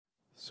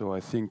So I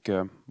think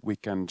we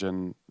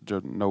can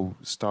now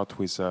start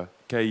with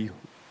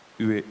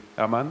Kai-Uwe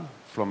Hermann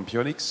from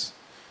PIONIX.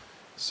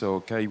 So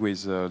Kai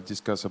will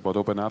discuss about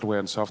open hardware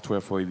and software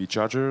for EV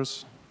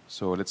chargers.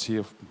 So let's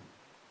hear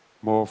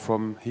more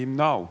from him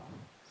now.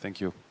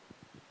 Thank you.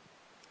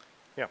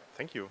 Yeah,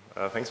 thank you.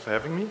 Thanks for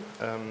having me.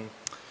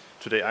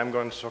 Today I'm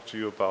going to talk to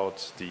you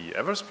about the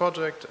EVerest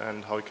project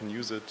and how you can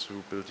use it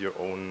to build your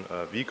own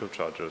vehicle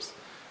chargers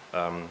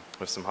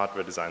with some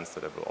hardware designs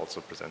that I will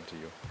also present to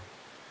you.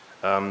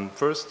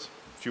 First,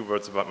 a few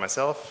words about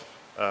myself.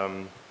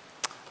 I'm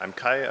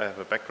Kai. I have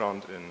a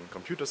background in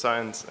computer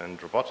science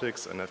and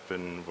robotics, and I've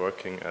been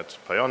working at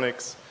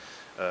PIONIX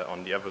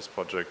on the EVerest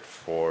project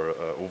for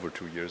over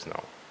 2 years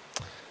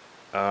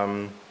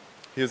now.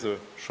 Here's a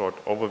short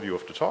overview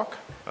of the talk.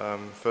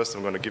 First,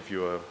 I'm going to give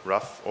you a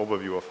rough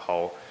overview of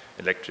how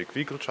electric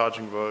vehicle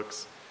charging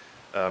works.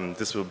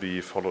 This will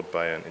be followed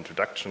by an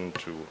introduction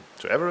to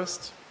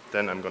EVerest.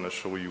 Then I'm going to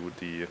show you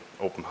the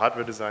open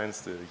hardware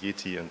designs, the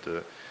Yeti and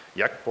the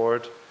Yak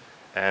board,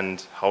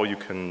 and how you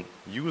can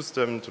use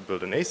them to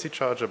build an AC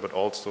charger, but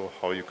also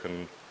how you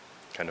can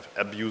kind of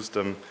abuse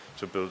them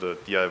to build a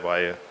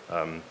DIY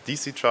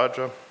DC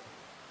charger.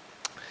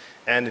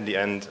 And in the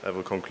end, I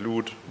will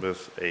conclude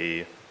with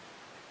a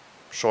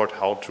short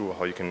how-to,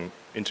 how you can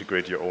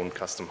integrate your own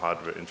custom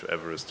hardware into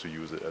EVerest to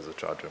use it as a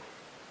charger.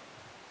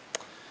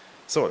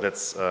 So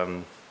let's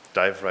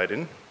dive right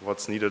in.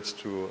 What's needed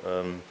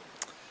to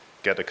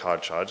get a car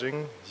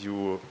charging?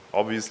 You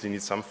obviously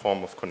need some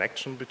form of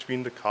connection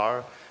between the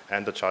car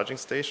and the charging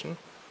station.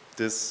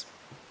 This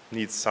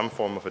needs some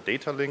form of a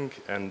data link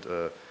and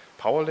a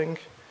power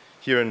link.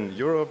 Here in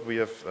Europe, we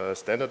have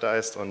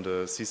standardized on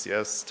the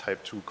CCS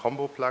Type 2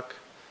 combo plug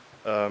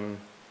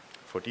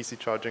for DC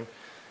charging.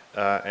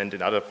 And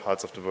in other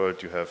parts of the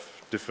world, you have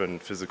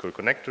different physical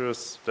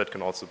connectors that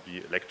can also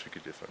be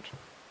electrically different.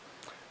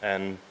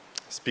 And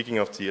speaking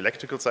of the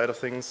electrical side of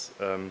things,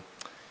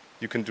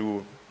 you can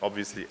do,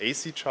 obviously,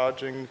 AC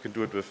charging. You can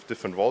do it with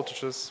different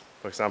voltages.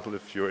 For example,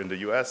 if you're in the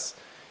US,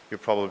 you're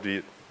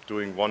probably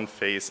doing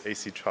one-phase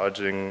AC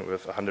charging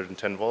with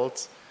 110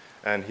 volts.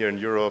 And here in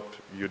Europe,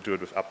 you do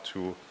it with up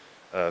to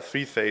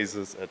 3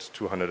 phases at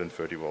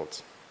 230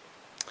 volts.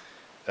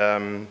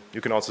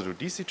 You can also do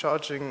DC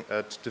charging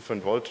at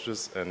different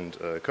voltages and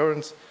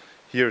currents.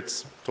 Here,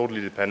 it's totally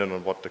dependent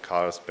on what the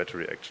car's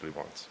battery actually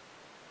wants.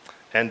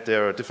 And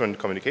there are different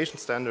communication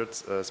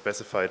standards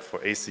specified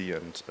for AC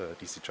and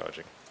DC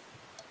charging.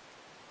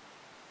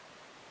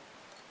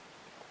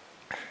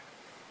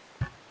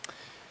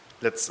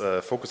 Let's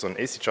focus on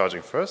AC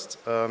charging first.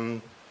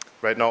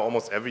 Right now,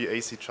 almost every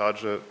AC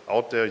charger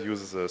out there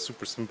uses a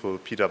super simple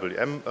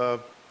PWM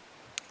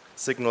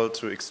signal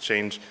to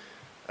exchange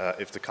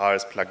if the car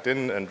is plugged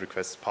in and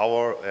requests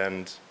power,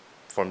 and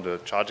from the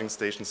charging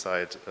station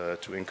side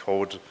to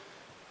encode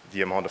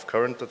the amount of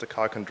current that the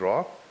car can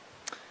draw.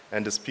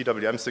 And this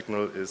PWM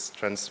signal is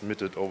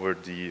transmitted over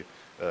the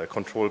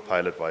control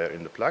pilot wire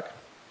in the plug.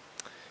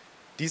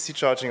 DC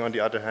charging, on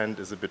the other hand,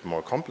 is a bit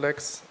more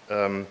complex.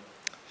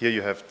 Here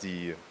you have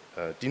the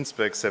DIN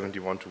spec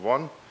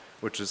 7121,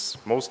 which is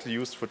mostly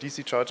used for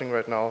DC charging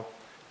right now.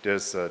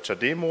 There's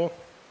CHAdeMO,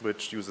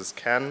 which uses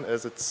CAN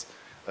as its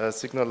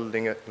signal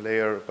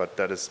layer, but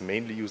that is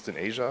mainly used in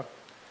Asia.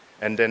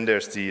 And then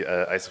there's the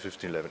ISO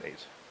 15118.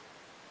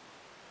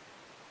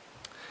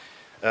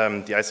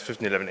 The ISO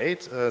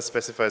 15118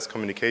 specifies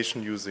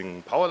communication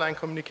using power line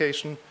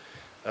communication.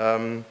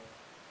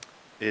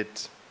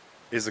 It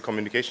is a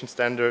communication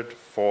standard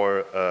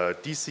for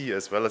DC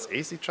as well as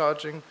AC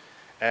charging,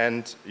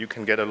 and you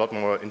can get a lot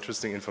more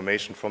interesting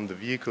information from the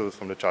vehicle,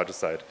 from the charger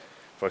side.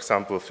 For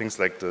example, things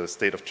like the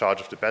state of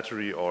charge of the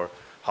battery or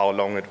how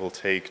long it will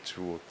take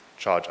to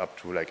charge up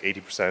to like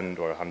 80%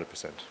 or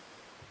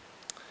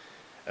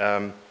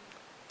 100%.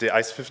 The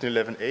ISO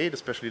 15118,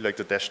 especially like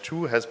the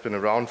 -2, has been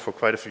around for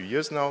quite a few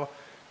years now,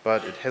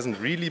 but it hasn't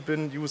really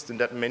been used in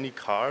that many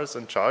cars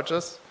and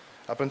chargers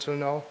up until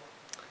now.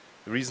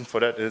 The reason for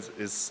that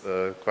is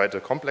quite a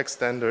complex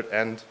standard,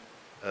 and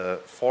a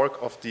fork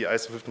of the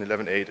ISO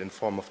 15118 in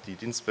form of the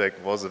DIN spec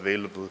was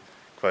available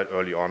quite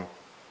early on.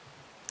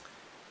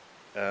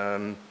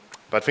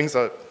 But things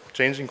are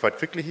changing quite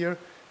quickly here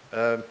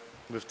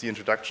with the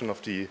introduction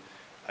of the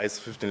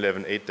ISO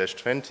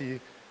 15118-20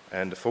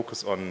 and the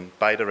focus on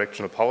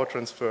bidirectional power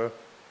transfer.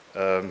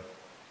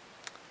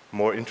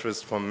 More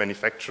interest from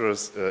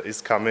manufacturers is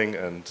coming,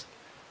 and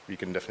we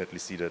can definitely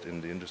see that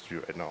in the industry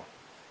right now.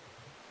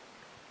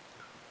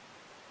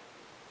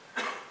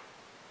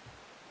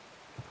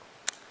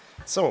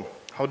 So,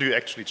 how do you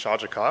actually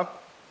charge a car?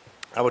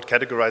 I would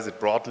categorize it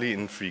broadly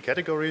in 3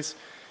 categories.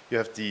 You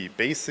have the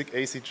basic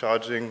AC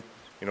charging.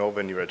 You know,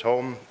 when you're at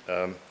home,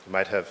 you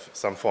might have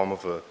some form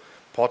of a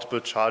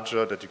portable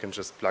charger that you can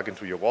just plug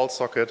into your wall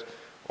socket,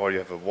 or you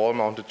have a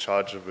wall-mounted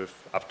charger with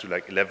up to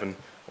like 11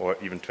 or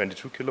even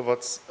 22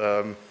 kilowatts.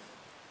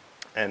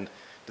 And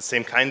the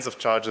same kinds of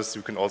chargers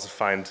you can also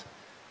find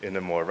in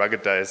a more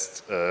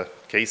ruggedized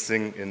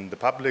casing in the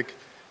public,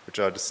 which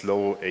are the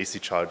slow AC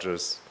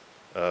chargers.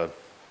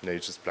 You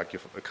just plug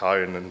your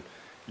car in and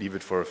leave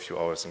it for a few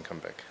hours and come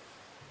back.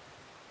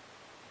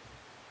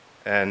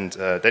 And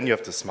then you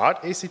have the smart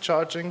AC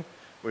charging,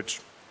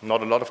 which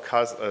not a lot of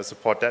cars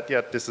support that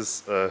yet. This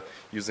is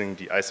using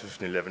the ISO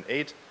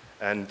 15118,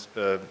 and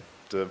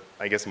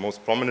I guess the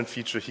most prominent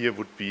feature here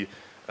would be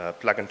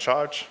plug and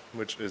charge,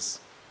 which is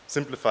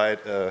simplified.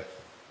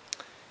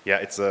 Yeah,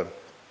 it's a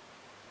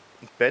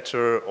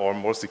better or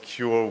more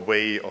secure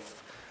way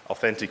of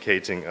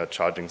authenticating a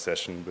charging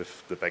session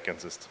with the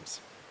backend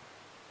systems.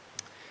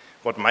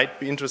 What might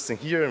be interesting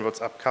here and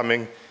what's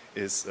upcoming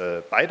is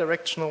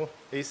bidirectional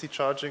AC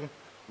charging,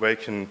 where you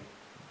can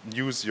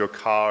use your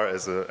car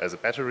as a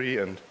battery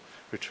and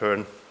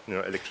return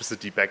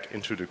electricity back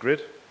into the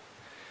grid.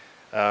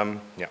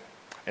 Yeah.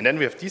 And then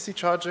we have DC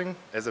charging,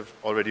 as I've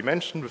already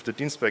mentioned, with the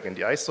DIN spec and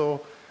the ISO.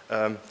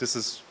 This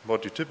is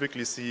what you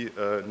typically see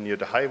near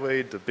the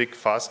highway, the big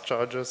fast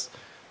chargers.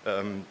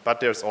 But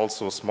there's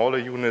also smaller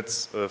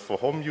units for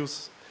home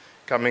use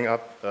coming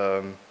up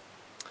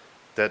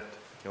that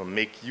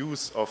make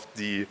use of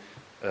the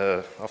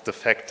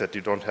fact that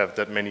you don't have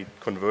that many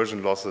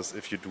conversion losses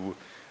if you do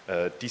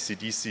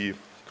DC-DC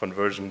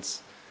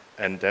conversions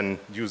and then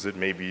use it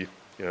maybe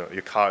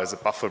your car as a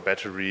buffer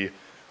battery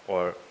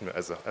or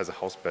as a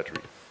house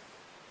battery.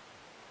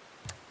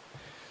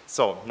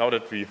 So now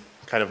that we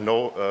kind of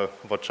know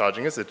what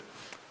charging is, it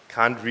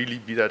can't really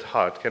be that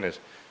hard, can it?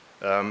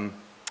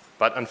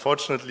 But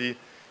unfortunately,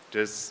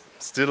 there's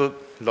still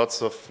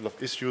lots of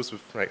issues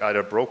with like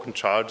either broken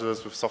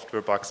chargers with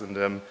software bugs in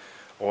them,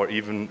 or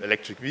even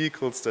electric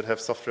vehicles that have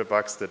software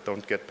bugs that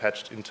don't get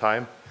patched in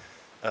time.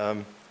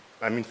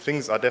 I mean,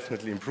 things are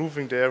definitely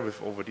improving there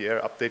with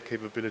over-the-air update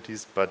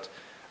capabilities, but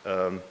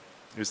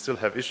we still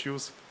have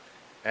issues.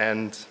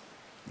 And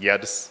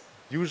yeah,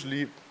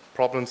 usually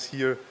problems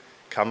here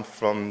come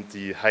from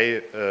the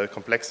high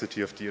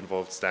complexity of the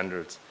involved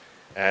standards.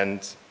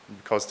 And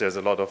because there's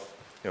a lot of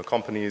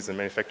companies and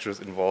manufacturers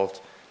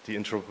involved, the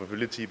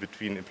interoperability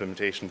between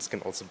implementations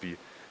can also be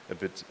a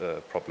bit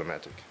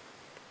problematic.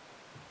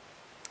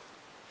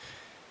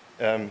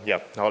 Yeah,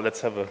 now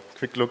let's have a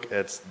quick look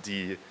at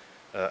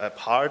a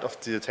part of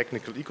the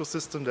technical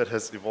ecosystem that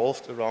has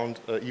evolved around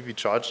EV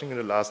charging in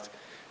the last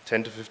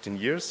 10 to 15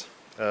 years.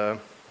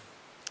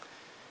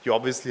 You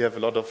obviously have a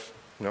lot of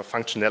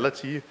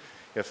functionality. You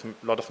have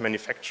a lot of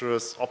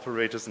manufacturers,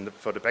 operators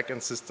for the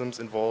backend systems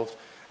involved,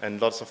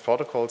 and lots of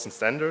protocols and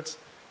standards.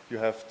 You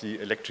have the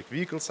electric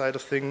vehicle side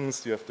of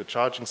things, you have the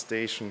charging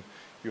station,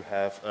 you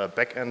have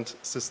backend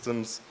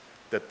systems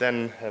that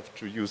then have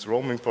to use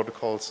roaming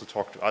protocols to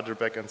talk to other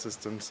backend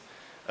systems.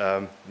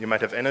 You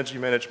might have energy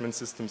management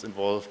systems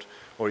involved,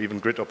 or even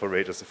grid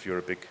operators if you're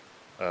a big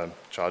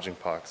charging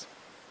parks.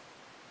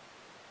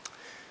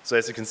 So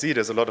as you can see,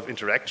 there's a lot of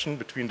interaction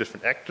between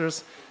different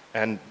actors,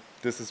 and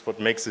this is what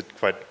makes it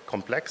quite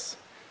complex.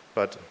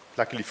 But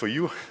luckily for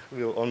you,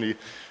 we'll only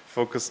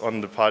focus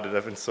on the part that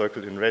I've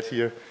encircled in red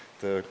here,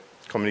 the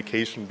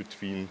communication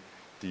between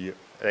the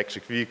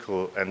electric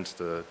vehicle and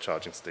the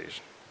charging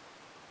station.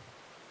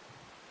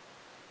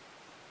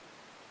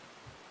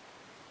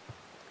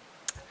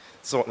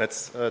 So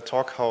let's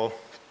talk how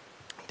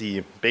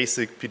the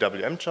basic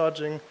PWM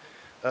charging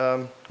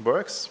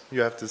works. You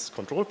have this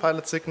control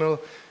pilot signal.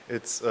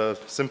 It's a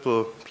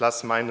simple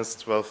plus minus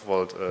 12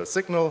 volt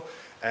signal,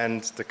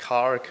 and the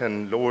car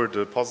can lower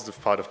the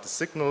positive part of the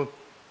signal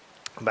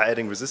by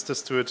adding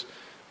resistors to it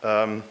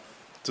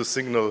to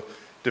signal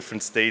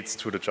different states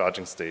to the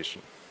charging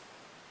station.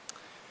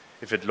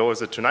 If it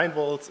lowers it to 9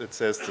 volts, it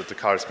says that the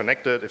car is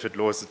connected. If it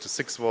lowers it to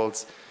 6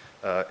 volts,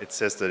 it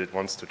says that it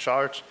wants to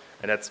charge,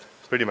 and that's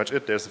pretty much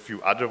it. There's a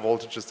few other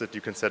voltages that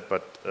you can set,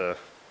 but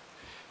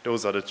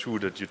those are the two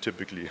that you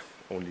typically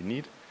only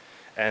need.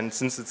 And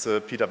since it's a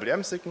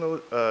PWM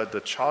signal,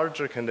 the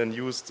charger can then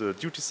use the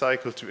duty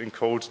cycle to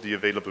encode the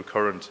available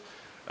current,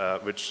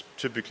 which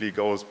typically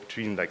goes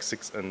between like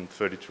 6 and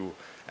 32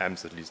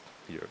 amps, at least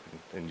here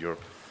in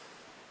Europe.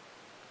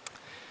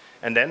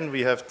 And then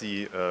we have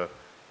the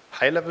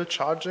high-level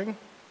charging.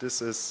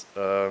 This is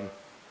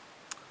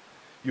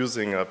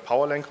using a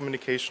power line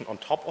communication on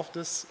top of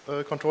this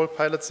control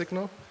pilot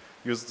signal,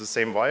 uses the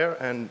same wire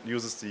and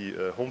uses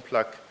the home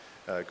plug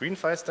green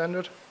PHY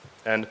standard.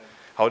 And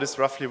how this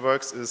roughly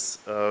works is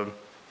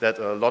that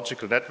a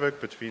logical network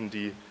between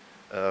the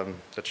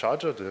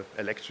charger, the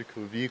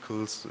electrical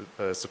vehicle's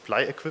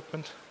supply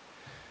equipment,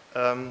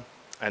 and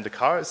the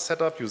car is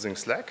set up using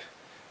Slack.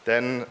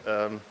 Then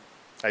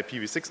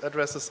IPv6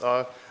 addresses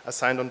are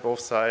assigned on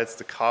both sides.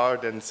 The car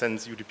then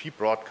sends UDP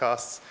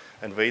broadcasts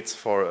and waits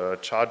for a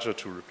charger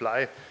to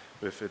reply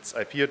with its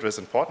IP address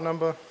and port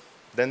number.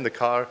 Then the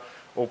car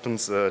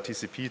opens a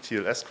TCP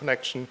TLS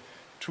connection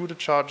to the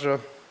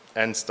charger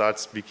and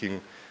starts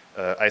speaking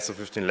ISO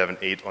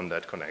 15118 on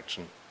that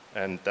connection.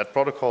 And that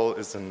protocol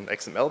is an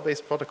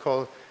XML-based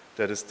protocol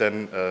that is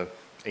then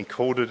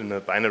encoded in a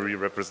binary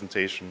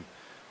representation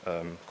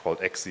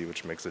called XC,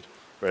 which makes it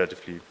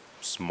relatively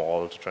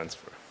small to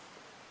transfer.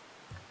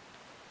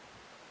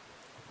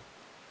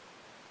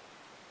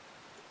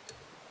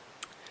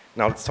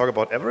 Now let's talk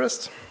about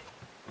EVerest.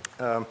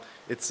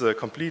 It's a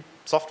complete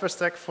software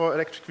stack for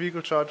electric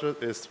vehicle charger.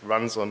 It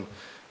runs on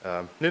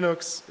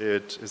Linux.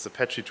 It is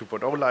Apache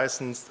 2.0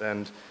 licensed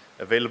and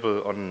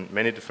available on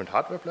many different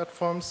hardware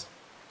platforms.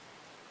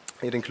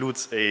 It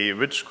includes a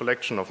rich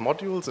collection of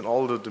modules in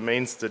all the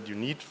domains that you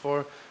need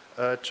for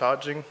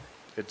charging.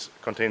 It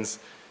contains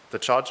the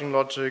charging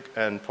logic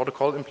and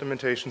protocol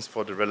implementations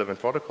for the relevant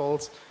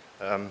protocols.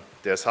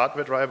 There's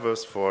hardware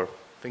drivers for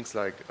things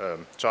like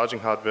charging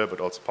hardware, but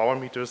also power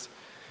meters.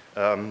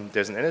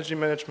 There's an energy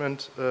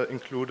management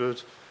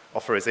included,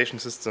 authorization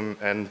system,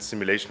 and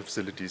simulation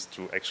facilities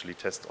to actually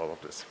test all of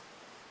this.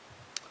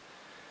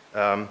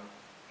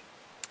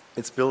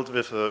 It's built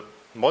with a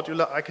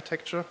modular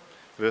architecture,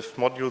 with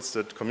modules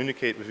that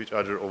communicate with each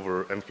other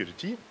over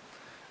MQTT.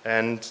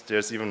 And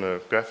there's even a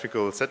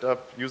graphical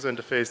setup user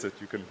interface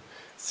that you can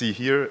see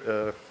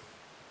here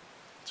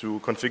to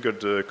configure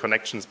the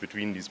connections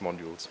between these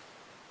modules.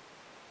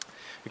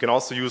 You can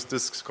also use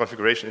this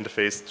configuration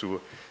interface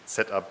to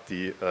set up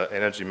the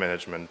energy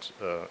management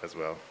as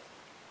well.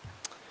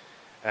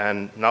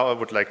 And now I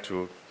would like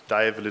to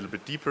dive a little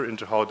bit deeper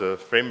into how the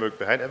framework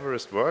behind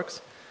EVerest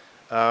works.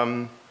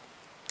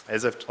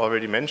 As I've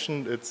already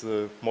mentioned, it's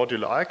a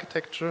modular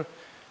architecture.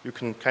 You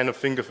can kind of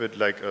think of it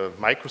like a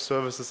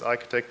microservices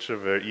architecture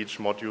where each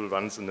module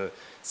runs in a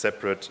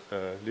separate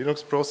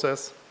Linux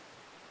process.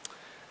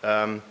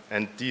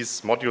 And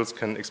these modules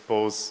can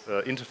expose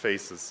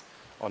interfaces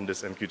on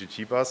this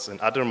MQTT bus, and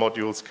other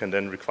modules can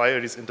then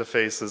require these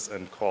interfaces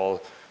and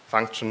call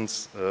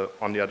functions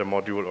on the other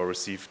module or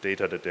receive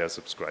data that they are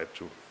subscribed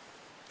to.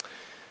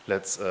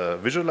 Let's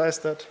visualize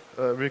that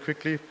real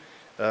quickly.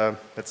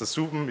 Let's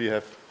assume we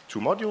have two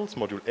modules,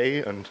 module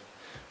A and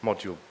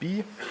module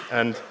B,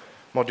 and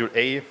module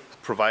A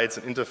provides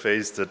an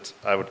interface that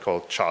I would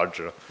call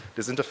charger.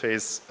 This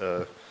interface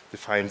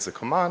defines a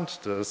command,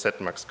 the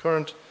set max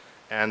current,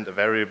 and a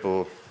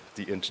variable,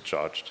 the int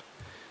charged.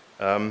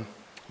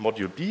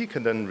 Module B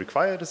can then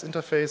require this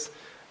interface,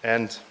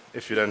 and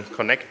if you then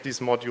connect these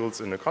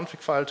modules in a config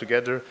file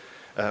together,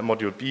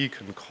 module B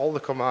can call the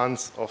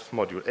commands of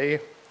module A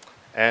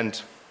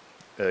and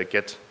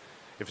get,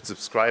 if it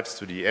subscribes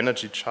to the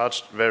energy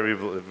charged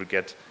variable, it will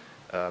get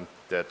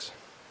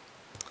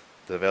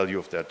the value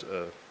of that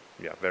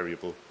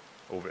variable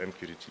over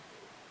MQTT.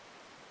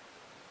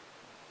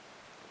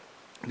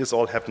 This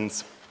all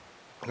happens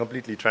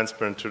completely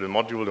transparent to the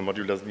module. The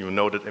module doesn't even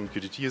know that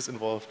MQTT is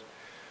involved.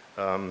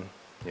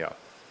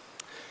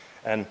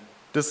 And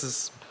this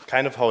is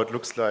kind of how it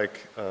looks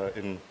like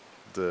in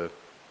the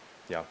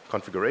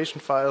configuration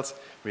files.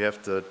 We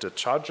have the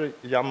charger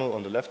YAML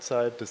on the left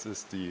side. This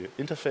is the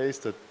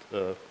interface that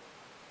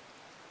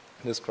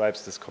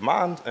describes this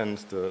command and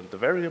the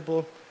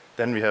variable.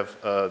 Then we have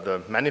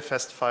the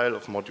manifest file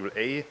of module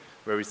A,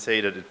 where we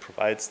say that it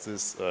provides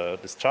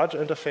this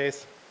charger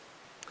interface.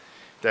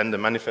 Then the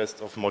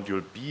manifest of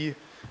module B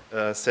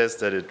says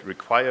that it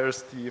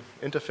requires the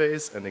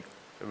interface, and it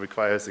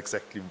requires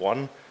exactly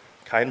one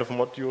kind of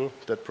module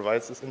that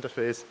provides this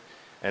interface.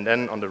 And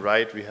then on the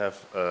right, we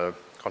have a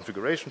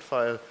configuration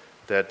file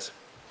that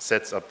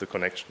sets up the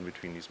connection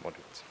between these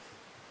modules.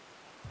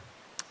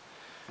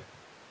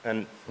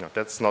 And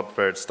that's not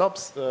where it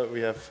stops.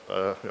 We have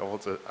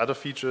also other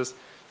features,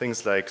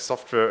 things like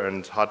software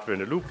and hardware in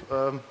the loop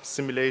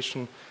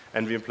simulation,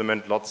 and we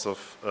implement lots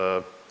of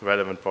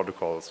relevant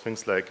protocols.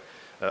 Things like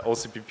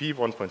OCPP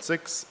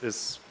 1.6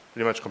 is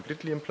pretty much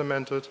completely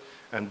implemented,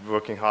 and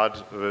working hard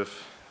with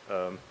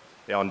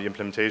on the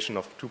implementation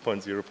of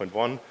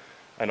 2.0.1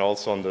 and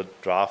also on the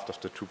draft of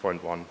the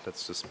 2.1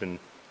 that's just been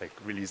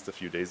released a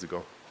few days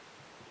ago.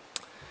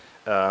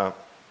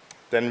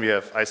 Then we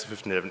have ISO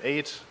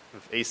 15118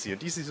 with AC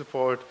and DC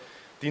support,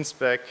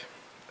 DIN-spec,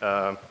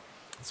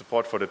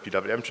 support for the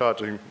PWM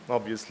charging,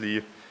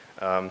 obviously.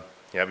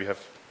 We have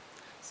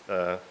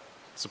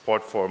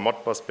support for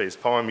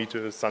Modbus-based power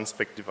meters,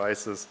 SunSpec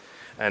devices,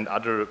 and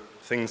other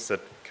things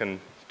that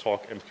can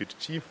talk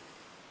MQTT.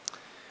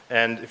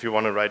 And if you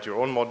want to write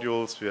your own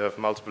modules, we have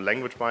multiple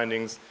language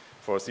bindings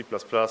for C++,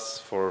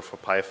 for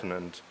Python,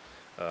 and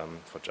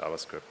for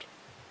JavaScript.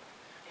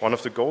 One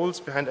of the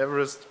goals behind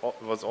EVerest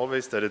was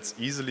always that it's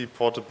easily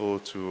portable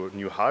to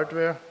new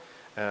hardware,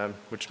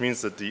 which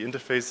means that the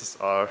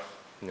interfaces are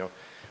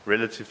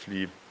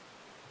relatively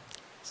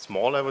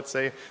small, I would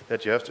say,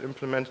 that you have to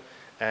implement.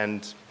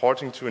 And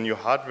porting to a new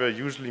hardware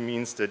usually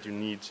means that you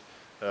need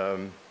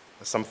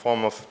some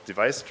form of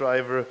device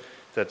driver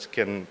that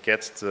can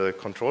get the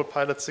control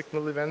pilot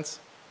signal events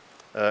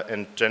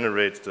and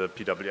generate the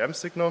PWM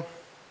signal.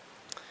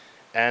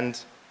 And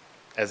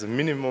as a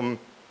minimum,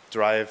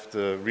 drive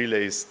the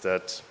relays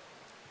that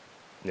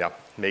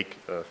make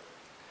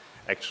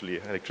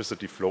actually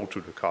electricity flow to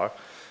the car.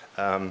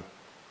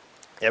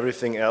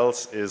 Everything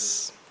else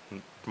is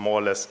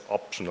more or less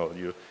optional.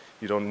 You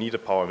don't need a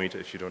power meter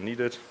if you don't need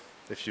it.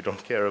 If you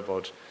don't care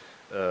about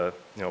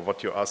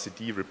what your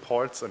RCD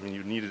reports, I mean,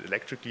 you need it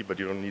electrically, but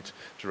you don't need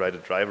to write a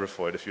driver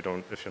for it if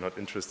you're not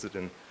interested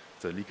in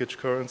the leakage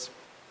currents.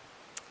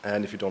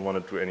 And if you don't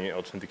want to do any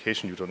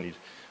authentication, you don't need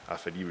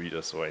RFID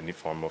readers or any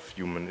form of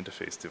human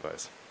interface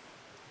device.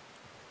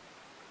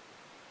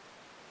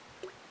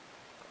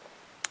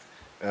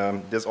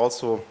 There's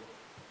also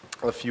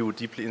a few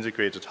deeply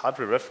integrated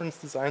hardware reference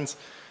designs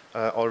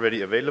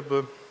already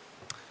available.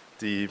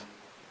 The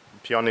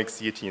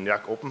PIONIX Yeti and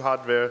Yak open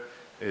hardware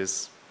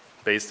is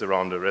based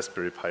around the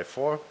Raspberry Pi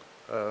 4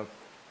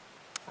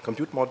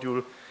 compute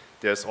module.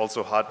 There's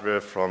also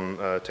hardware from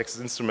Texas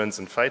Instruments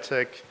and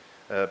Phytech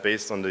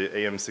based on the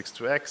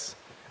AM62X,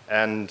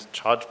 and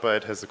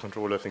ChargeByte has a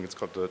controller, I think it's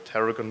called the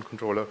Tarragon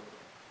controller.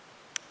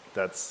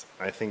 That's,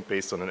 I think,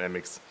 based on an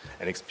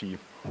NXP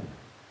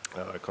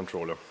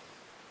controller.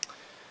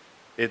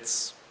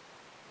 It's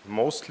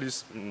mostly,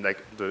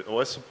 like, the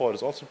OS support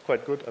is also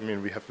quite good. I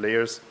mean, we have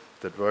layers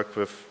that work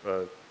with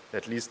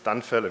at least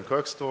Dunfell and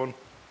Kirkstone.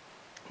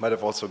 Might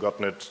have also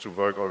gotten it to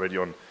work already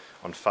on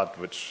FAT,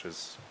 which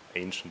is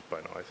ancient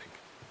by now, I think.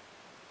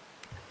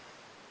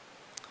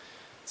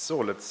 So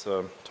let's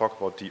talk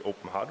about the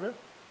open hardware.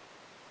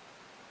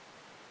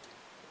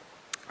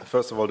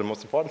 First of all, the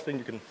most important thing,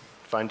 you can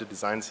find the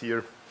designs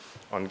here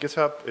on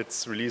GitHub.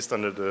 It's released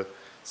under the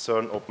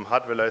CERN Open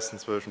Hardware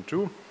License version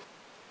 2.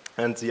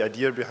 And the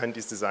idea behind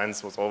these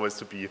designs was always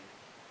to be,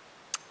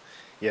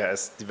 yeah,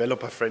 as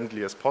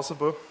developer-friendly as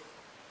possible.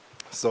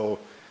 So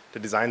the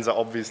designs are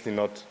obviously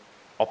not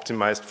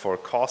optimized for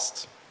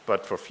cost,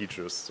 but for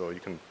features. So you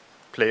can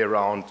play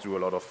around, do a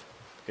lot of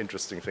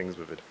interesting things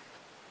with it.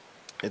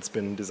 It's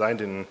been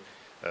designed in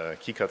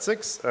KiCad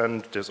 6,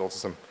 and there's also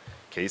some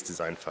case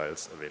design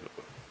files available.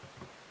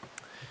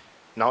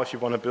 Now, if you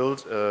want to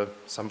build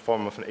some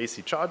form of an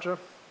AC charger,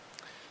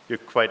 you're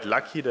quite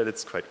lucky that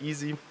it's quite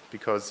easy,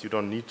 because you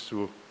don't need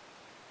to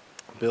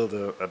build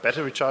a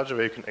battery charger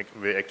where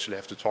you actually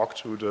have to talk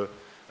to the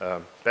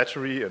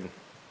battery and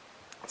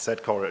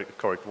set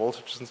correct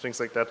voltages and things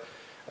like that.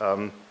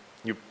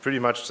 You pretty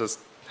much just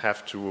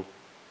have to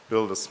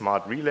build a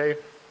smart relay.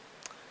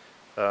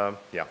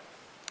 Yeah.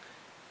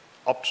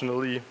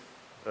 Optionally,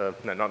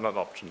 no, not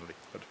optionally,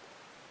 but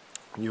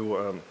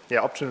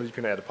optionally you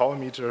can add a power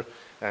meter,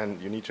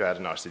 and you need to add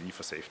an RCD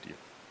for safety,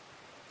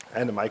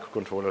 and a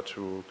microcontroller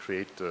to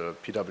create the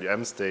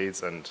PWM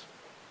states and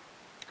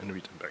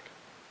read them back.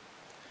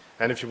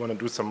 And if you want to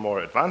do some more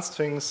advanced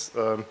things,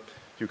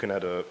 you can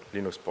add a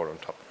Linux board on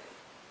top.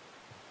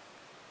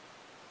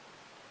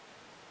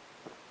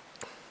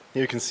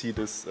 Here you can see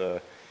this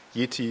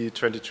Yeti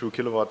 22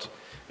 kilowatt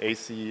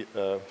AC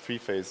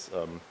three-phase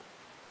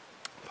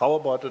power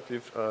board that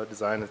we've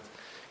designed. It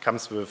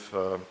comes with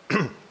a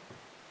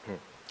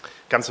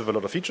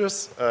lot of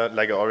features.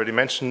 Like I already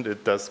mentioned,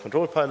 it does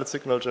control pilot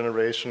signal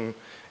generation.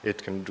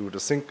 It can do the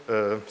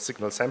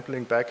signal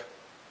sampling back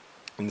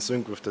in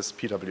sync with this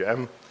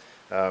PWM.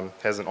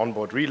 Has an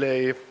onboard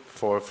relay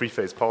for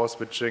three-phase power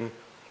switching.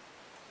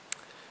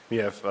 We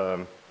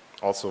have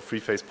also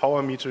three-phase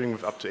power metering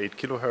with up to 8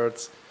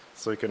 kilohertz,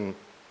 so you can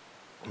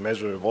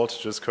measure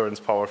voltages, currents,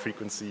 power,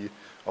 frequency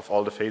of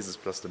all the phases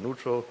plus the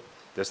neutral.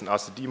 There's an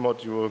RCD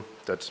module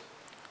that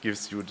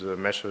gives you the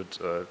measured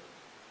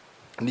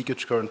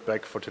leakage current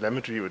back for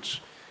telemetry,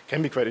 which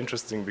can be quite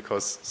interesting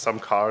because some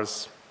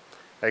cars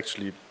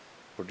actually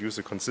produce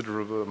a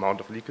considerable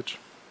amount of leakage.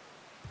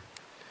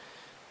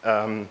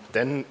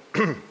 Then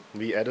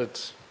we added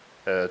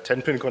a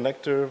 10-pin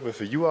connector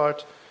with a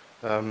UART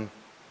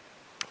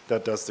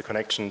that does the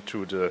connection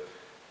to the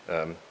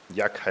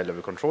YAC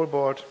high-level control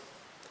board.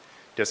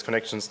 There's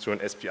connections to an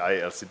SPI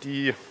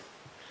LCD.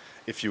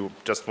 If you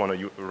just want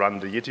to run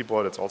the Yeti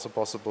board, it's also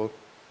possible.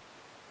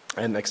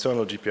 And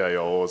external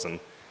GPIOs,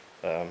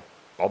 and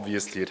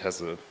obviously it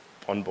has an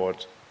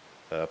onboard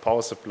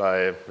power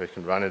supply where you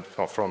can run it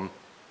from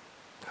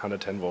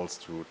 110 volts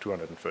to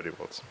 230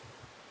 volts.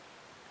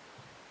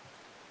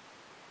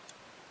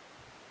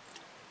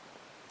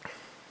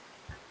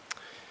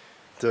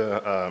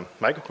 The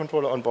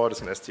microcontroller on board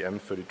is an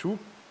STM32,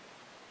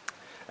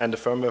 and the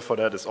firmware for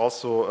that is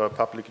also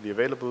publicly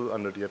available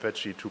under the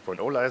Apache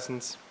 2.0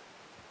 license.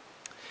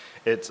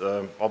 It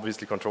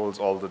obviously controls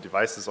all the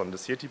devices on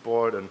this Yeti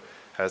board and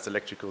has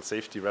electrical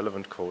safety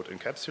relevant code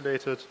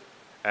encapsulated,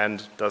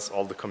 and does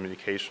all the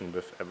communication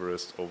with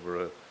EVerest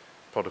over a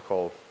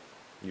protocol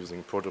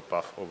using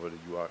protobuf over the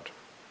UART.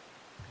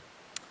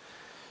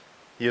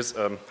 Here's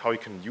how you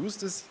can use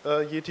this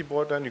Yeti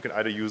board then. You can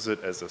either use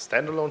it as a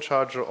standalone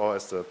charger or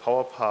as the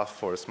power path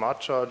for a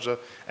smart charger,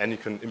 and you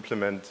can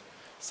implement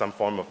some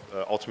form of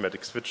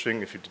automatic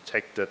switching. If you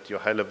detect that your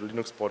high-level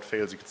Linux board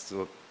fails, you can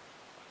still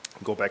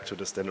go back to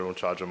the standalone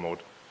charger mode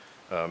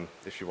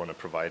if you want to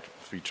provide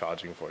free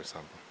charging, for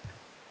example.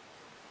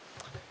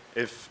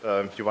 If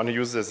you want to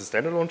use it as a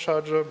standalone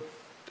charger,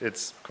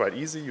 it's quite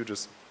easy. You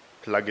just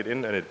plug it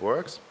in and it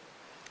works.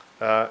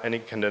 And you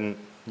can then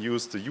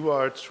use the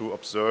UART to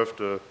observe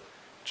the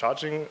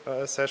charging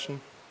session.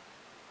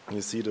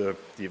 You see the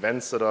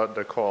events that are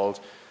called,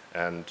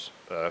 and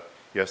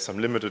you have some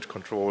limited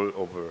control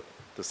over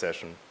the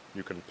session.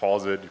 You can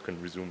pause it, you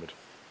can resume it.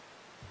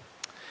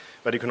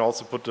 But you can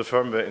also put the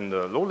firmware in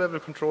the low-level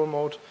control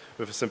mode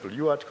with a simple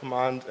UART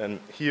command, and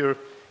here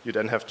you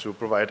then have to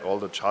provide all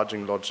the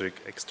charging logic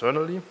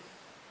externally.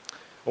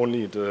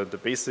 Only the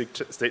basic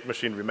state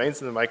machine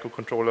remains in the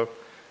microcontroller,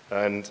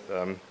 and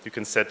you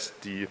can set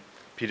the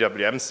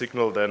PWM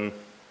signal then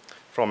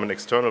from an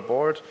external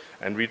board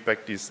and read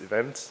back these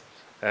events.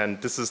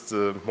 And this is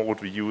the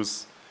mode we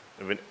use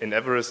in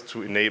EVerest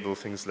to enable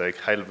things like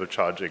high-level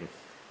charging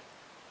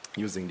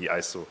using the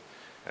ISO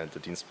and the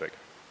Dienstspec.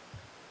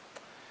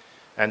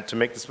 And to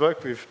make this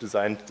work, we've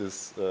designed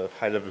this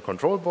high-level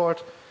control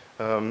board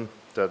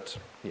that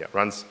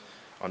runs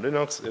on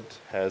Linux. It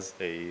has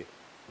a,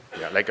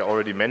 like I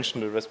already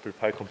mentioned, a Raspberry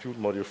Pi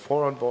Compute Module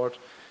 4 on board,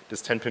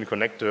 this 10-pin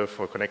connector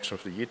for connection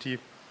with the Yeti.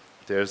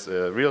 There's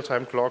a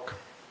real-time clock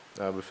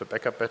with a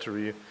backup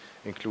battery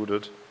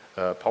included,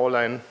 power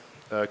line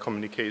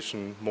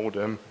communication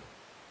modem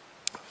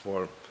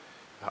for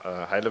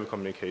high-level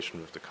communication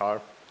with the car.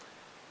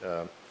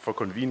 For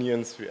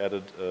convenience, we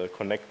added a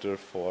connector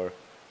for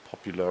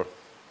popular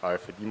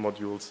RFID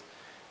modules.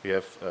 We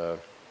have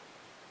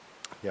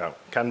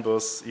CAN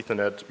bus,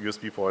 Ethernet,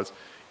 USB ports,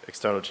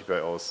 external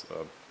GPIOs,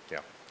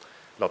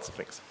 lots of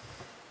things.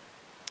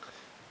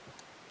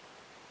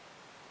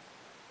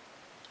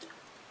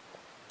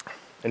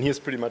 And here's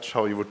pretty much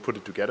how you would put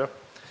it together.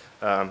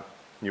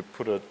 You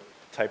put a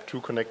Type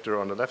 2 connector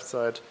on the left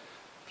side,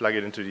 plug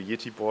it into the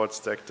Yeti board,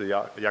 stack the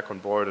YAC on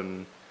board,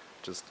 and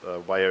just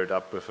wire it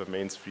up with a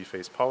mains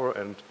 3-phase power,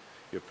 and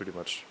you're pretty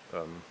much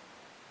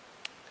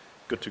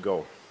good to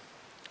go.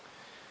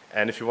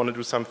 And if you want to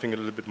do something a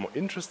little bit more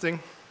interesting,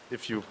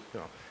 if you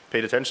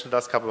paid attention the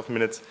last couple of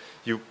minutes,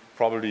 you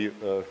probably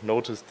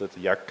noticed that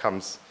the YAC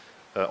comes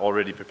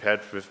already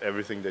prepared with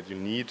everything that you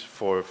need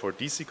for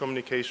DC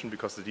communication,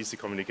 because the DC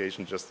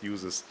communication just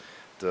uses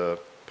the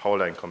power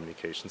line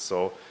communication.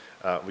 So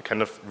we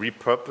kind of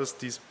repurposed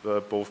these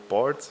both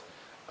boards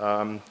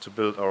to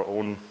build our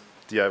own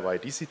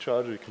DIY DC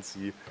charger. You can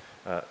see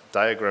a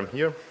diagram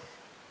here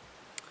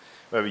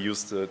where we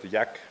use the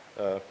YAC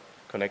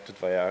connected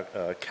via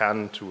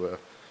CAN to a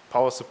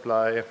power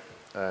supply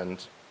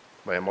and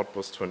via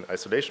Modbus to an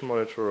isolation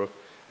monitor,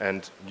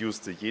 and use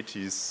the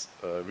Yeti's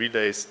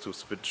relays to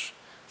switch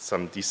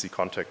some DC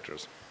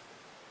contactors.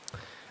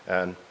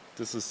 And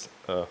this is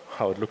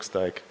how it looks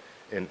like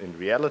in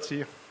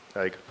reality.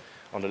 Like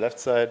on the left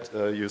side,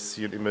 you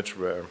see an image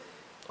where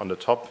on the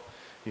top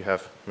you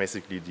have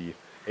basically the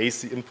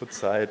AC input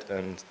side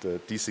and the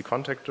DC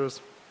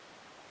contactors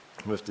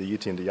with the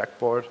Yeti and the YAC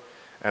board.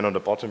 And on the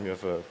bottom you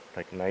have a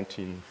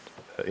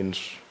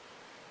 19-inch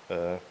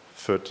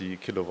 30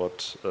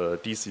 kilowatt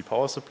DC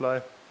power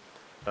supply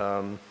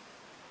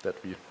that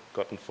we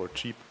gotten for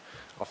cheap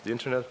off the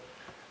internet.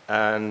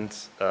 And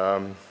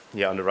on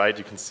the right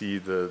you can see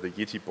the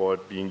Yeti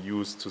board being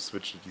used to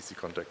switch the DC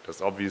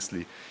contactors.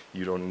 Obviously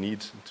you don't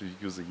need to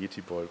use a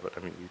Yeti board, but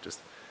I mean we just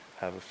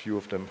have a few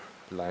of them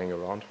lying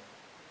around.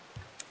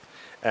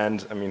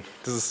 And I mean,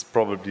 this is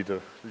probably the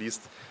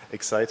least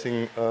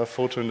exciting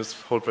photo in this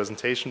whole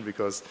presentation,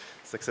 because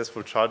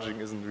successful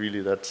charging isn't really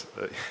that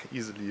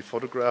easily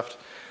photographed.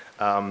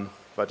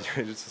 But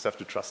you just have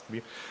to trust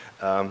me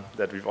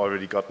that we've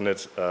already gotten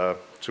it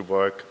to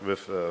work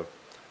with a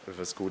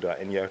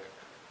Skoda Enyaq,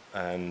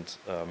 and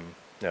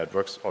it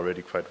works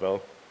already quite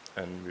well.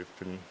 And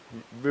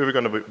we're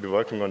going to be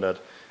working on that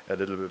a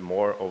little bit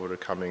more over the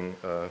coming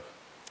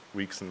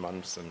weeks and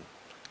months, and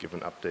give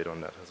an update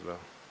on that as well.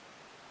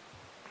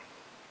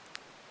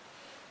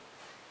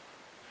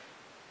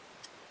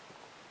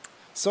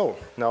 So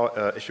now,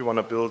 if you want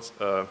to build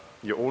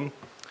your own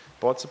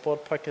board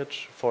support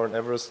package for an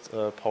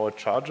EVerest powered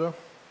charger,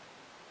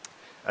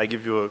 I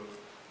give you a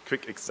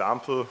quick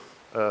example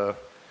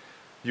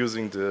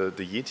using the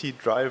Yeti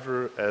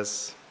driver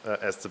as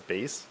the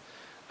base.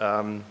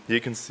 Here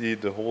you can see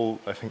the whole,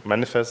 I think,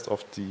 manifest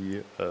of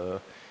the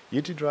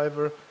Yeti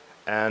driver,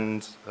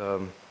 and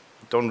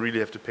don't really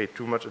have to pay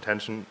too much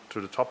attention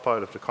to the top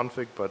part of the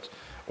config, but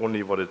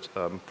only what it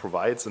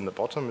provides in the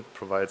bottom. It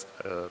provides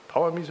a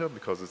power meter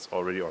because it's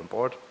already on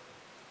board,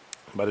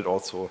 but it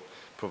also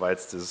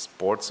provides this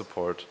board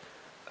support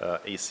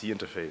AC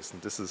interface.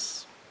 And this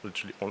is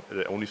literally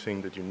the only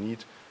thing that you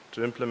need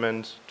to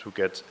implement to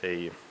get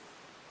a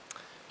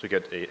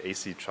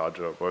AC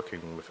charger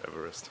working with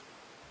EVerest.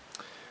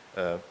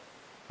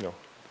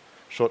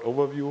 Short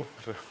overview,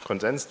 the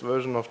condensed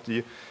version of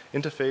the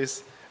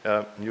interface.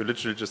 You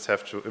literally just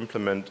have to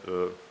implement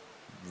a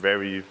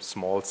very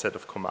small set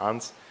of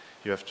commands.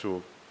 You have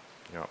to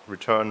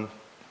return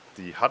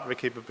the hardware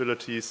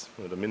capabilities,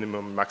 the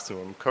minimum,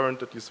 maximum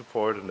current that you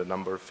support, and the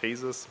number of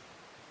phases.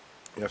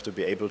 You have to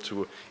be able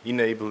to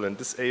enable and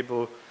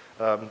disable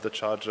the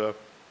charger.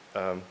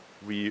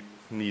 We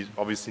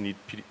obviously need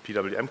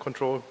PWM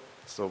control,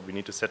 so we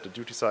need to set the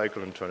duty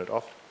cycle and turn it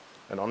off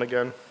and on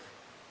again.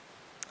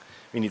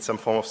 We need some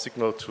form of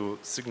signal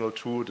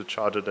to the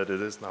charger that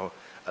it is now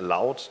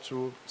allowed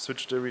to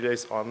switch the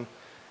relays on.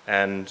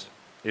 And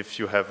if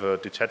you have a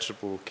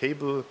detachable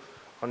cable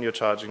on your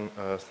charging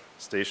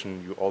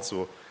station, you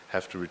also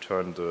have to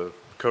return the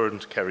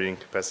current carrying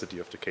capacity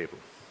of the cable.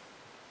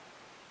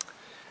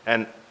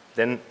 And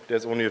then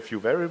there's only a few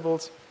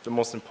variables. The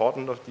most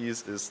important of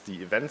these is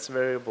the events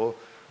variable,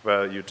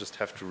 where you just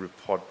have to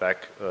report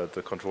back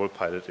the control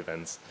pilot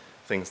events.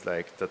 Things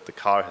like that the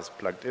car has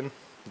plugged in,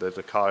 that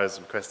the car has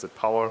requested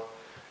power,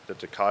 that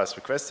the car has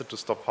requested to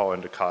stop power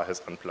and the car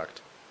has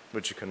unplugged,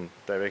 which you can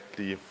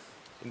directly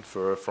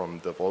infer from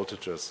the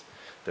voltages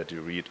that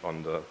you read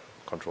on the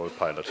control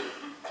pilot.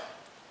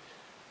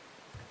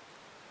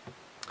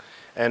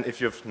 And if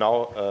you've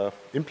now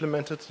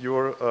implemented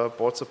your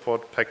board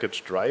support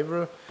package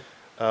driver,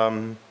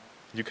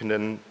 you can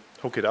then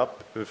hook it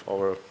up with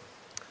our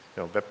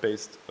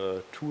web-based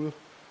tool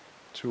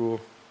to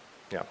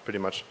pretty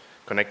much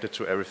connect it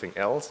to everything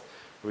else.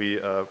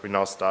 We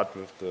now start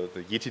with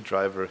the Yeti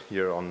driver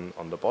here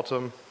on the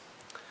bottom,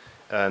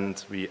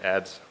 and we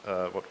add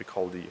what we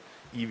call the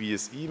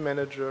EVSE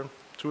manager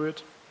to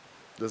it.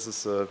 This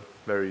is a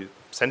very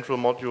central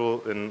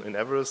module in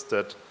EVerest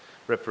that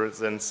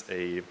represents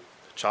a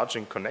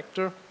charging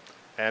connector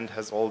and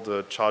has all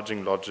the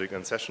charging logic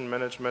and session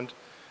management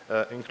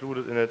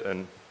included in it,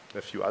 and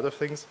a few other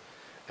things.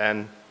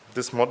 And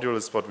this module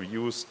is what we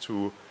use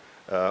to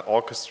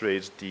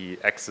orchestrate the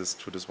access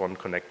to this one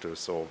connector.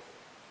 So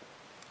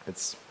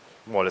it's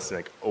more or less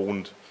like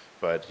owned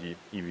by the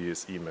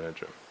EVSE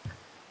manager.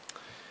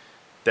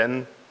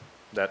 Then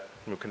that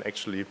you can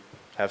actually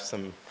have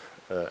some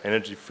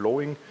energy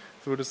flowing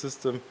through the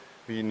system,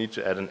 we need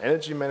to add an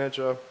energy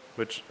manager,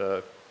 which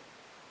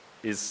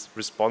is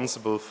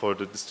responsible for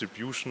the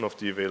distribution of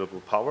the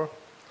available power.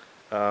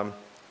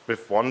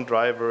 With one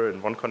driver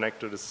and one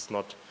connector, this is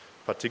not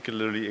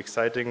particularly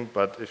exciting,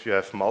 but if you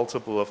have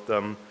multiple of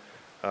them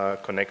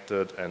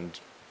connected and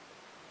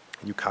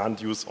you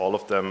can't use all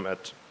of them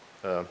at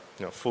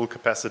full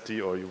capacity,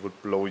 or you would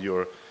blow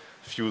your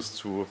fuse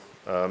to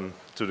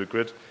the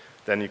grid,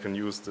 then you can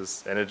use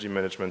this energy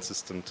management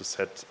system to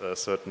set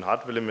certain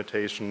hardware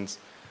limitations,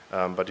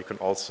 but you can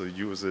also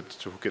use it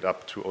to hook it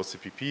up to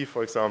OCPP,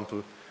 for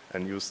example,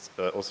 and use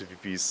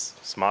OCPP's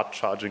smart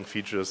charging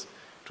features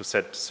to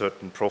set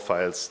certain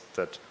profiles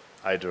that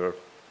either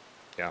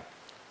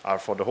are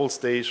for the whole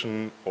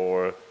station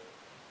or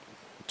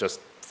just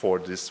for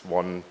this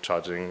one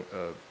charging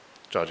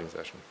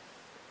session.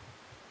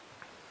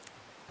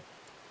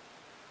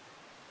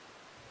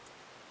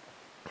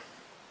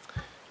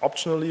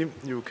 Optionally,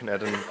 you can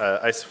add an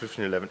ISO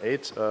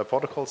 15118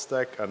 protocol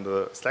stack and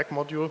a Slack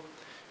module.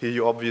 Here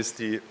you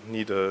obviously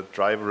need a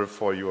driver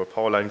for your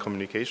powerline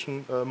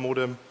communication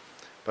modem,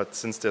 but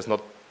since there's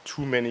not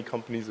too many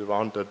companies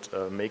around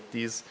that make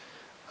these,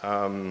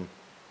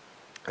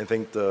 I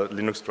think the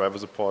Linux driver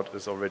support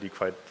is already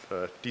quite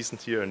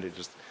decent here, and they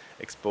just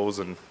expose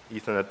an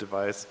Ethernet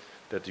device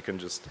that you can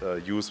just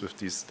use with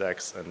these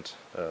stacks, and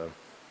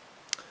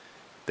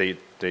they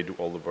do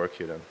all the work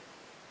here then.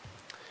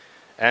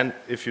 And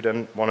if you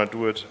then want to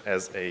do it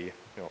as a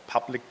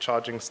public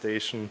charging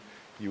station,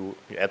 you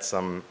add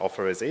some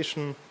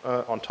authorization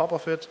on top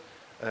of it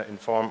in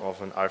form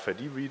of an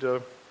RFID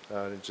reader.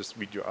 You just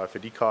read your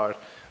RFID card,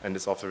 and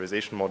this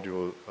authorization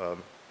module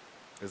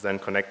is then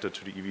connected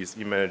to the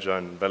EVSE manager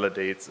and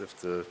validates if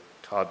the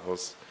card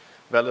was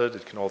valid.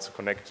 It can also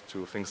connect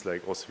to things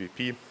like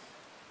OCPP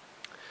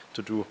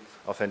to do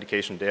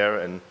authentication there,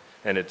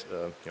 and it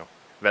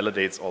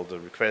validates all the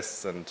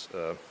requests and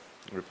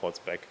reports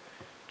back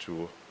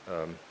to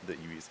the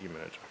EVSE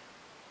manager.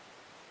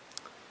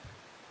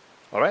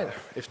 All right,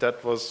 if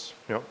that was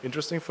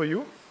interesting for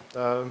you,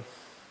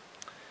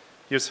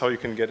 here's how you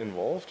can get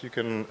involved. You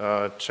can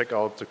check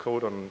out the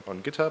code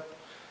on GitHub.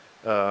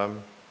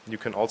 You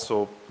can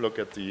also look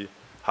at the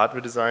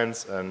hardware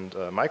designs and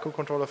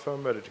microcontroller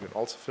firmware that you can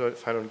also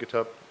find on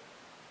GitHub.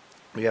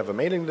 We have a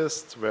mailing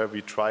list where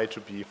we try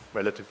to be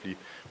relatively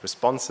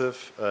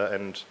responsive,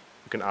 and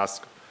you can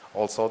ask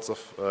all sorts of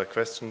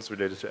questions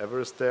related to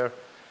EVerest there.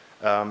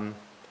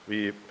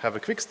 We have a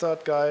quick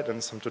start guide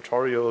and some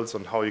tutorials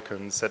on how you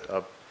can set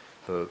up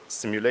the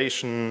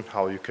simulation,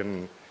 how you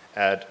can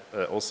add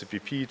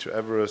OCPP to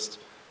EVerest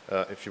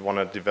if you want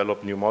to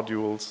develop new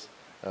modules,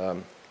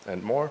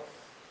 and more.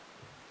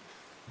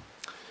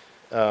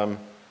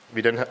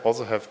 We then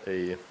also have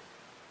a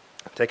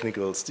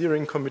technical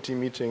steering committee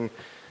meeting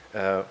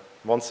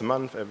once a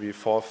month, every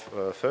fourth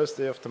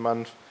Thursday of the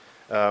month,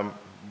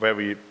 where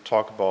we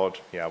talk about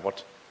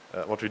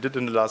what we did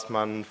in the last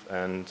month,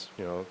 and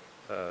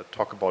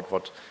talk about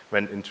what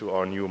went into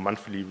our new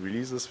monthly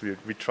releases.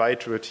 We try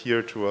to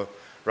adhere to a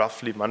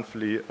roughly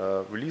monthly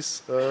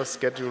release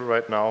schedule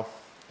right now,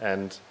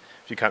 and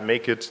if you can't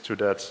make it to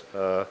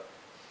that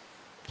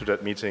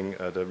meeting,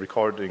 the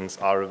recordings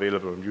are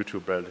available on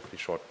YouTube relatively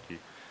shortly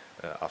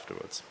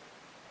afterwards.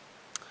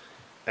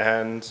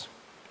 And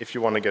if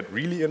you want to get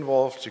really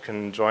involved, you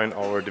can join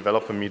our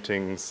developer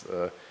meetings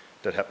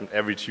that happen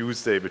every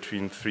Tuesday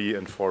between 3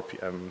 and 4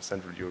 p.m.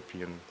 Central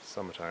European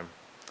Summertime.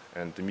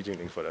 And the meeting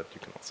link for that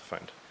you can also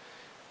find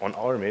on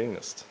our mailing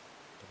list.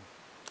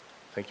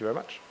 Thank you very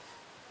much.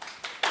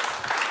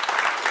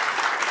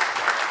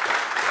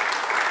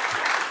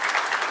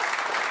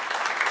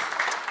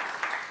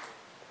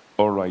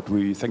 All right,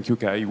 we thank you,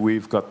 Kai.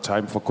 We've got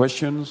time for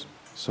questions.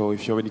 So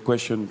if you have any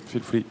question,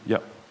 feel free. Yeah.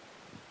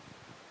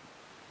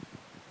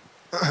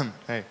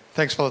 Hey,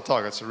 thanks for the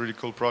talk. It's a really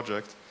cool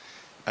project.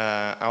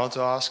 I want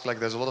to ask, like,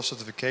 there's a lot of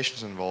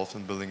certifications involved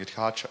in building a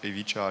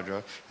EV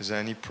charger. Is there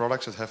any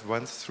products that have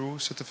went through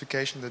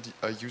certification that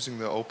are using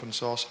the open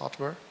source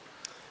hardware?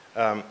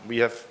 We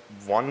have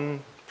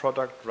one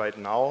product right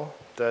now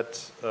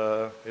that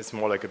is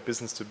more like a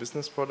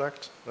business-to-business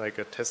product, like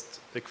a test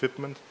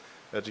equipment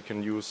that you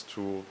can use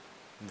to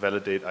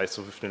validate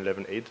ISO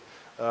 15118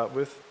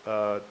 with.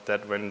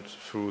 That went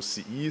through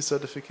CE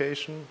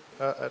certification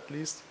at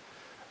least.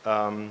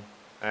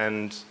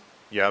 And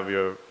yeah,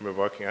 we're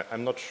working.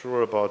 I'm not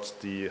sure about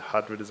the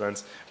hardware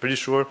designs. Pretty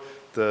sure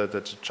the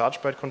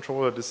ChargeByte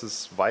controller, this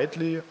is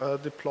widely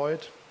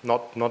deployed.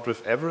 Not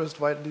with EVerest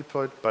widely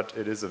deployed, but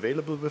it is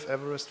available with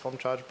EVerest from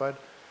ChargeByte.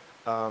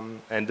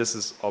 And this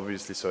is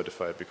obviously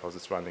certified because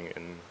it's running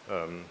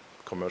in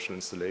commercial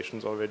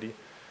installations already.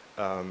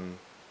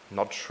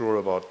 Not sure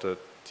about the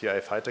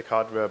TI Phytech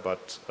hardware,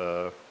 but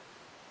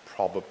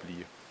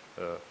probably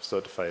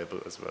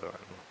certifiable as well. I don't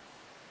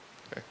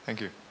know. Okay,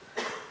 thank you.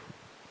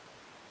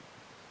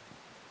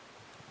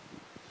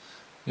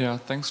 Yeah,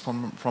 thanks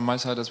from my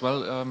side as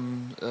well.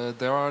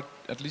 There are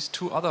at least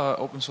 2 other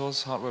open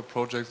source hardware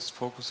projects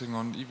focusing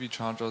on EV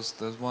chargers.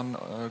 There's one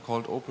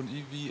called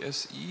OpenEV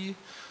SE,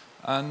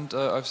 and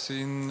I've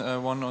seen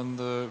one on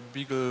the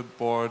Beagle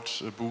board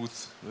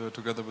booth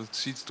together with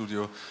Seed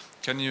Studio.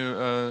 Can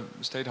you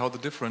state how the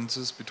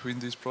differences between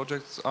these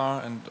projects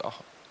are, and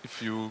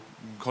if you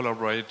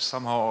collaborate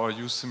somehow or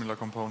use similar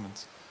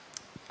components?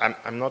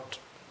 I'm not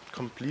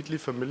completely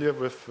familiar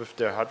with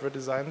their hardware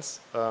designs,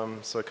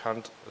 so I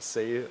can't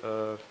say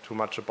too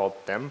much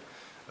about them.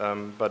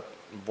 But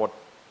what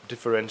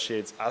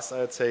differentiates us,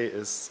 I'd say,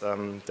 is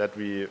that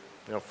we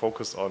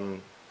focus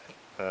on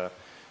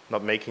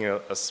not making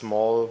a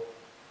small,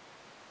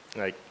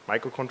 like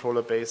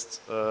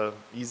microcontroller-based,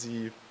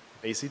 easy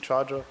AC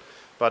charger,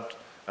 but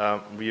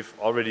we've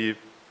already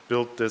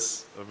built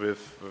this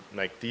with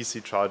like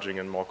DC charging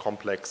and more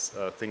complex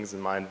things in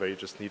mind, where you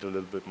just need a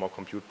little bit more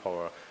compute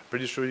power.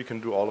 Pretty sure you can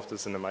do all of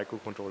this in a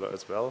microcontroller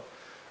as well,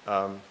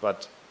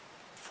 but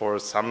for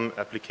some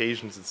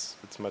applications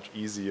it's much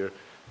easier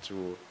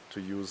to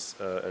use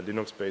a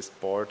Linux-based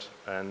board.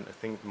 And I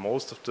think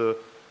most of the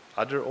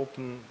other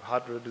open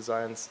hardware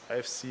designs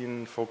I've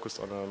seen focused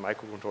on a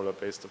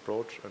microcontroller-based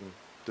approach, and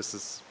this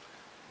is,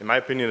 in my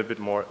opinion, a bit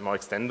more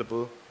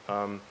extendable.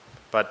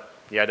 But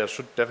yeah, there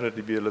should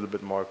definitely be a little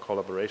bit more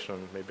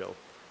collaboration. Maybe I'll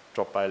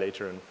drop by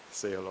later and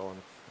say hello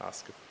and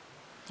ask it.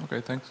 Okay,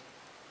 thanks.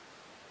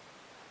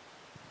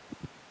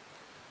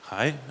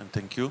 Hi, and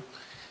thank you.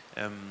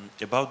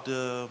 About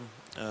the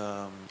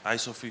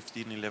ISO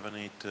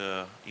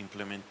 15118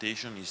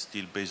 implementation, is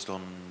still based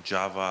on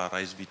Java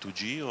Rise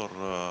V2G,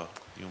 or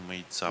you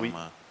made some...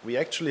 We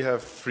actually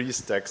have 3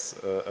 stacks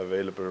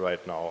available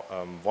right now.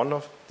 One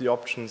of the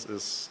options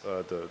is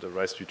the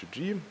Rise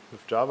V2G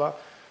with Java.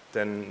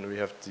 Then we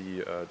have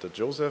the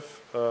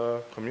Joseph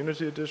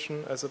Community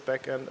Edition as a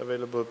backend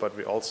available, but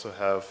we also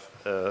have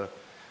a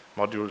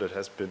module that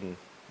has been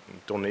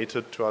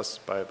donated to us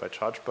by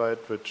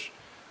ChargeByte, which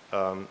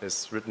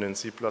is written in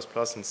C++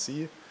 and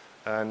C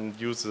and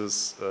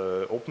uses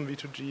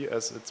OpenV2G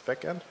as its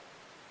backend.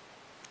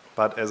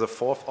 But as a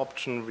 4th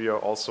option, we are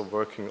also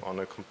working on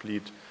a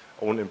complete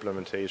own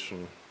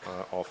implementation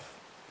of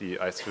the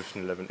ISO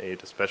 15118,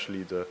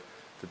 especially the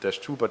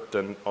 -2, but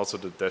then also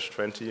the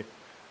 -20.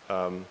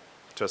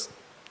 Just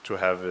to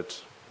have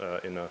it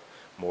in a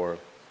more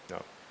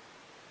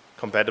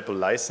compatible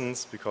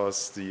license,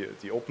 because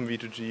the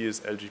OpenV2G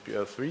is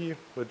LGPL3,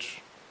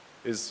 which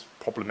is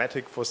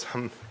problematic for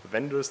some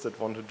vendors that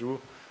want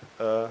to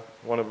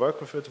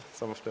work with it.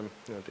 Some of them,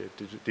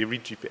 they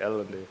read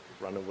GPL and they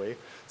run away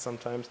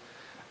sometimes.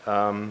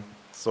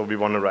 So we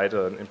want to write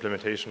an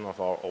implementation of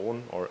our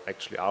own, or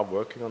actually are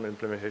working on an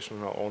implementation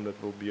of our own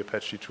that will be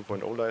Apache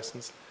 2.0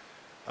 license.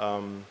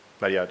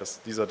 But yeah,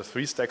 these are the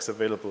 3 stacks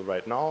available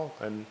right now,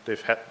 and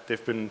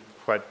they've been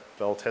quite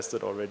well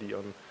tested already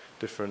on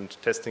different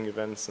testing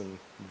events and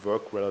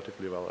work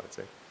relatively well, I'd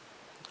say.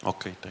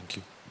 Okay, thank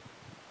you.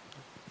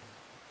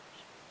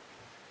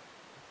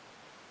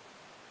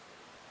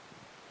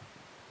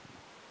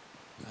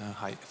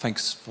 Hi,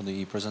 thanks for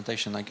the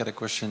presentation. I got a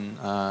question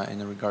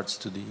in regards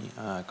to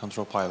the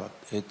control pilot.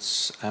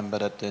 It's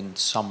embedded in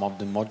some of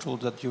the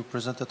modules that you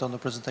presented on the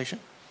presentation?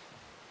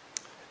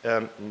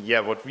 Yeah,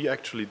 what we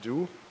actually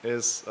do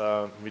is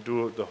we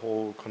do the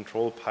whole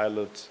control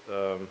pilot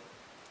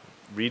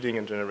reading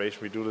and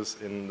generation. We do this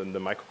in the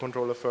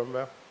microcontroller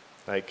firmware.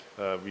 Like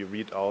we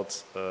read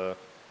out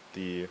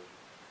we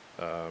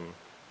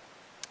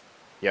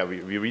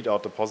read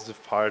out the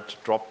positive part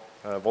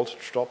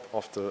voltage drop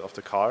of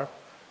the car.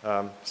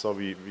 So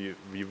we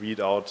read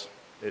out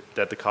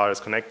that the car is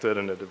connected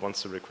and that it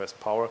wants to request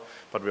power,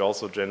 but we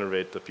also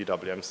generate the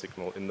PWM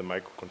signal in the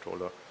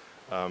microcontroller.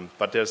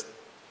 But there's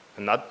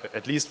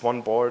at least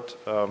one board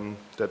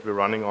that we're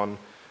running on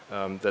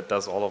that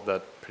does all of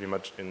that pretty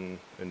much in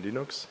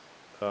Linux,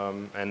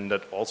 and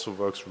that also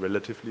works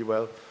relatively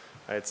well,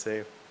 I'd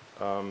say.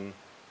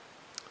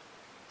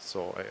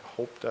 So I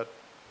hope that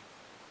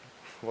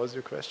was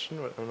your question.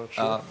 I'm not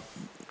sure.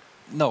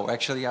 No,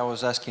 actually, I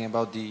was asking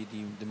about the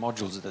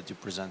modules that you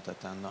presented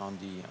and on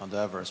the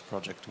EVerest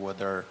project.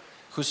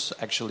 Who's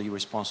actually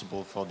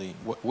responsible for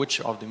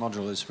which of the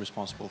modules is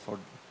responsible for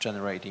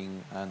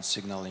generating and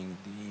signaling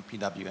the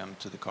PWM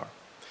to the car?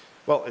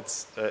 Well,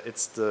 it's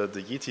the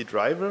Yeti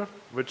driver,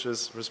 which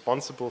is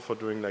responsible for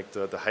doing like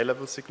the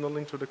high-level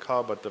signaling to the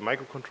car, but the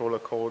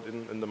microcontroller code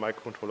in the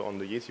microcontroller on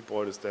the Yeti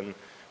board is then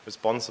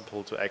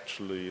responsible to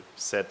actually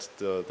set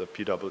the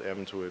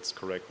PWM to its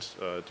correct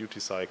duty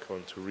cycle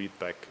and to read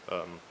back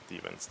the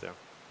events there.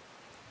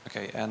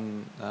 Okay,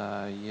 and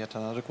yet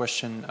another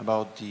question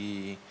about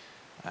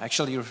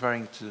actually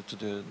referring to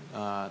the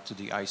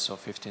ISO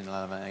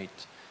 15118.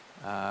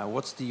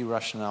 What's the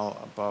rationale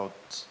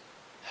about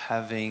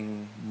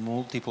having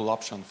multiple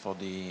options for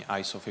the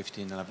ISO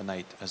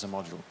 15118 as a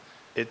module?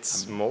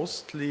 It's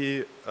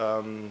mostly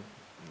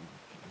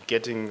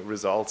getting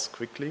results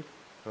quickly.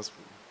 Because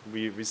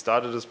we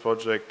started this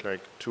project like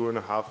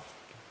 2.5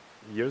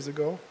 years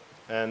ago,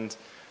 and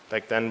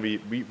back then we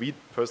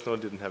personally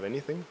didn't have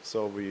anything,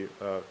 so we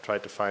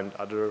tried to find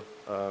other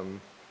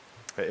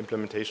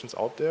implementations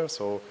out there.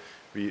 So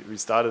we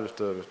started with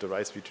the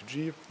RISE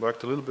V2G,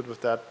 worked a little bit with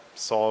that,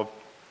 saw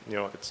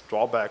its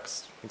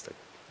drawbacks, things like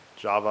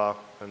Java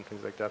and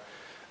things like that.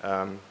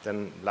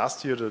 Then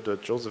last year the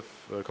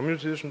Joseph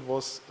Community Edition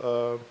was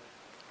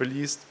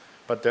released,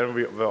 but then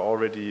we were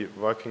already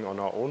working on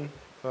our own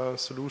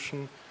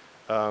solution.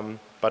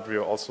 But we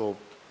are also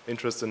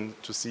interested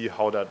to see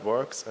how that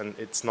works, and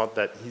it's not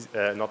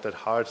that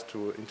hard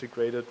to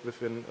integrate it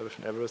within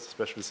EVerest,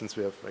 especially since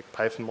we have like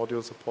Python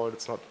module support.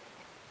 It's not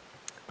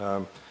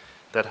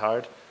that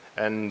hard.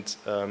 And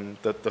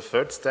the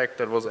third stack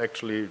that was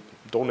actually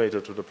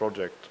donated to the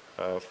project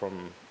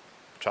from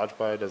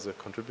ChargeByte as a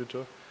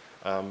contributor.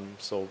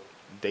 So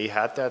they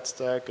had that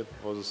stack. It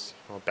was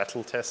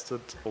battle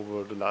tested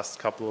over the last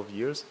couple of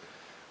years.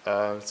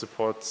 It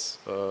supports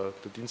the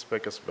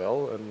Dienstspec as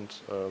well, and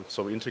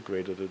so we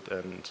integrated it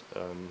and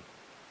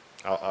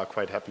are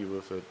quite happy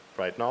with it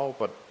right now,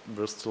 but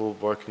we're still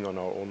working on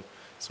our own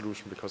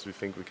solution because we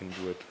think we can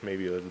do it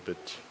maybe a little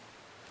bit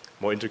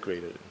more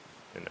integrated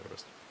in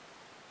EVerest.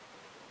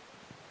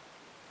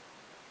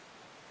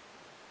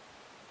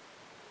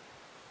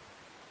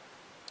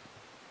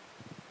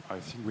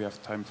 I think we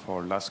have time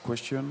for last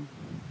question.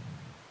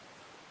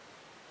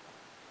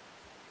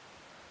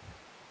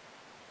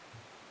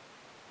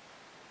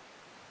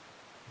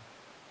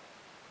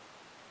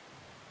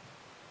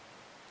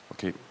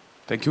 Okay,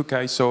 thank you,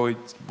 Kai. So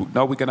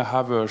now we're going to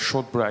have a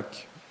short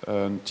break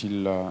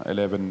until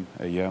 11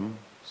 a.m.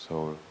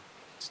 So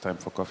it's time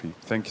for coffee.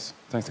 Thanks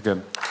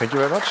again. Thank you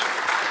very much.